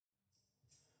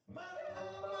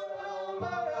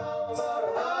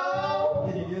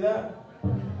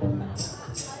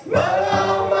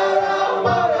Motorhome, motorhome,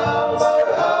 motorhome,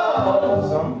 motorhome.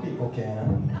 Some people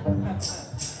can.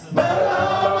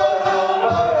 Motorhome, motorhome,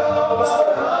 motorhome,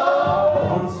 motorhome. The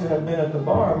ones who have been at the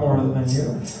bar more than you.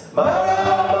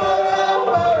 Motorhome, motorhome,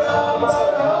 motorhome,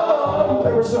 motorhome.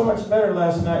 They were so much better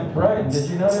last night in Brighton. Did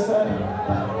you notice that?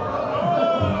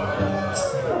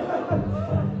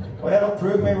 Well,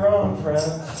 prove me wrong,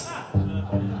 friends.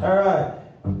 All right.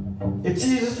 If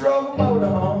Jesus drove a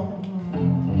motorhome,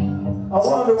 I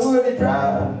wonder would he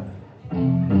drive?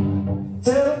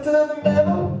 Pedal to the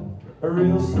metal, or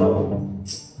real slow.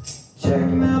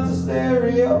 Checking out the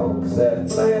stereo, cassette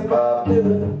playing Bob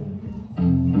Dylan.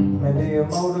 Maybe a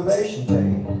motivation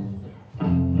tape,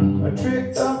 a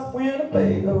tricked up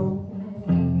Winnebago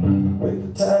with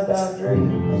the tie-dye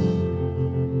drapes.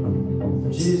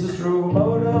 Jesus drove a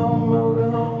motorhome,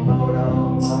 motorhome,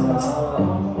 motorhome,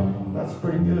 motorhome. That's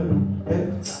pretty good.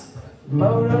 Yeah.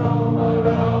 Motorhome,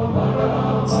 motorhome,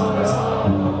 motorhome,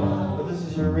 motorhome. But this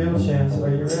is your real chance. Are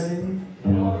you ready?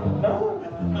 No?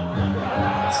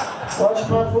 Watch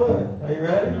my foot. Are you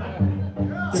ready?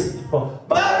 3, 4.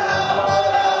 Motorhome,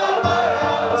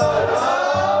 motorhome,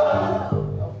 motorhome.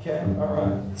 Okay, all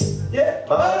right. Yeah.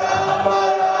 Motorhome,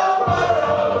 motorhome,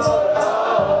 motorhome,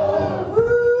 motorhome. Woo,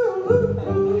 woo,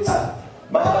 woo.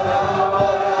 Motorhome,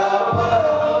 motorhome,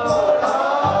 motorhome,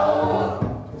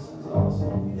 motorhome. This is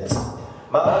awesome. Yeah.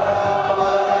 Motorhome,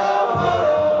 motorhome,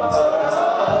 motorhome,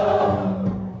 motorhome.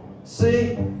 See,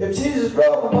 if Jesus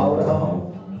drove a motorhome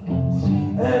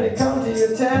and he come to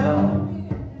your town,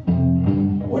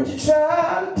 would you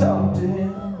try to talk to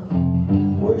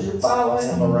him? Would you follow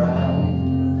him around?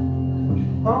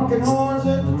 Honking horns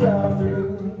at the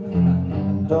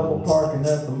drive-thru, double parking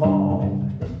at the mall,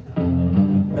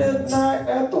 midnight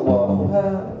at the Waffle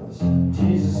House,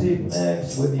 Jesus eating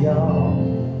eggs with y'all.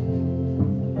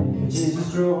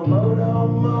 Jesus drove a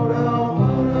motorhome, motorhome,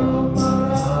 motorhome,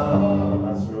 motorhome.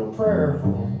 That's real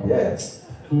prayerful. Yeah.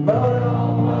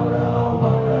 Motorhome, motorhome,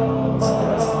 motorhome,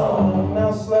 motorhome.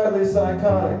 Now slightly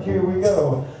psychotic, here we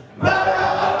go.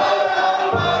 Motorhome,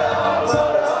 motorhome, motorhome,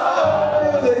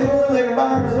 motorhome. To the healing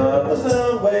vibes of the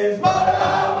sound waves.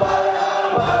 Motorhome,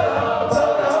 motorhome, motorhome,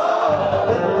 motorhome.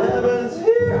 And the heavens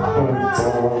hear our cry.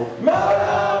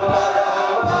 Motorhome,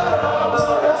 motorhome, motorhome,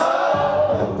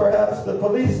 motorhome. And perhaps the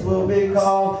police will be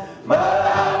called.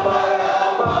 Motorhome,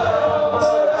 motorhome, motorhome,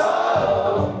 motorhome.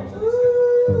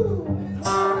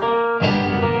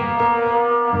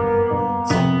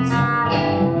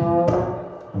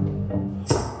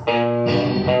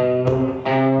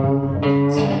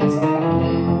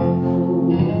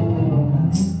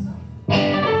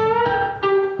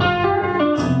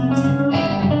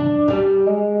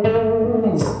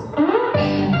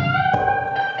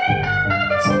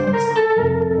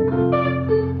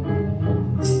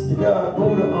 You got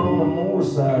Buddha on a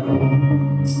motorcycle,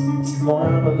 more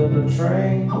hammer than the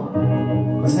train.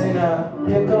 But hey now,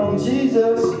 here comes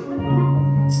Jesus.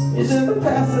 He's in the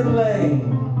passing lane.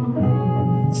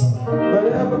 But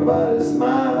everybody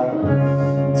smiles,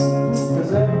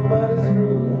 cause everybody's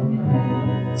grooving.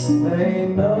 There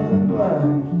ain't nothing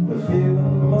like the feeling of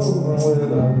moving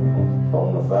with a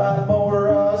bona fide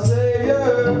motorized savior.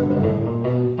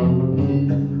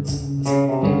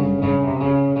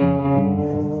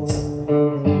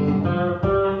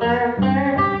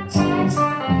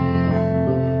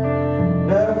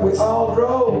 We all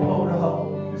drove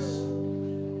motorhomes,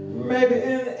 maybe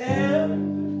in the end,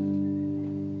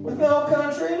 with no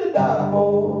country to die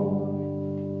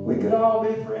for, we could all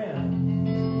be friends.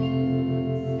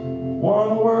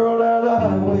 One world out of the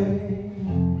highway,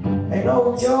 ain't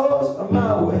no yours or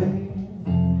my way.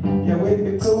 Yeah, we'd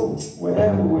be cool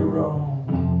wherever we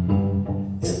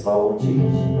roam. If old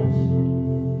Jesus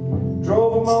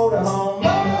drove a motorhome,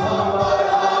 motorhome,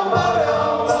 motorhome,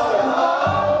 motorhome, motorhome.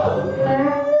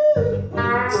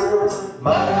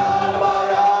 Motorhome,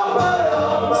 motorhome,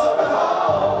 motorhome,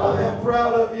 motorhome. I am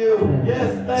proud of you. Yes,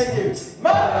 thank you.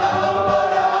 Motorhome,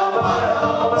 motorhome,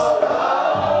 motorhome,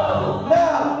 motorhome.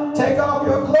 Now, take off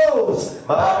your clothes.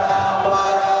 Motorhome,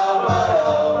 motorhome,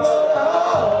 motorhome,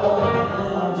 motorhome.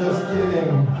 I'm just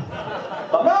kidding.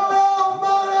 Motorhome,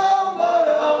 motorhome,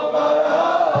 motorhome,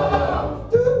 motorhome.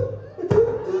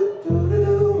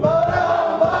 Motorhome,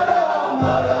 motorhome,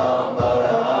 motorhome,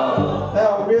 motorhome.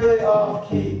 Now, really off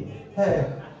key. Hey,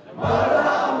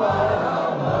 motorhome,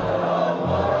 motorhome, motorhome,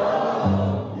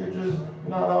 motorhome. You're just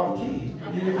not off key.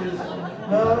 You're just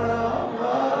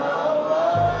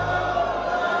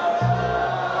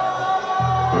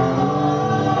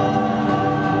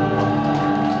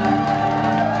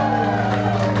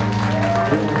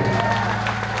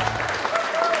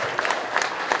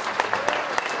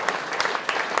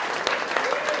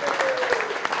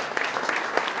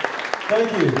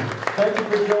Thank you. Thank you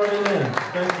for joining in.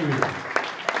 Thank you.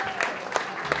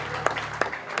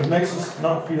 It makes us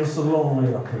not feel so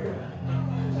lonely up here.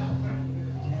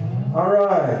 All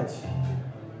right.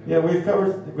 Yeah, we've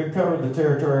covered the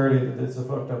territory that it's a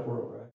fucked up world.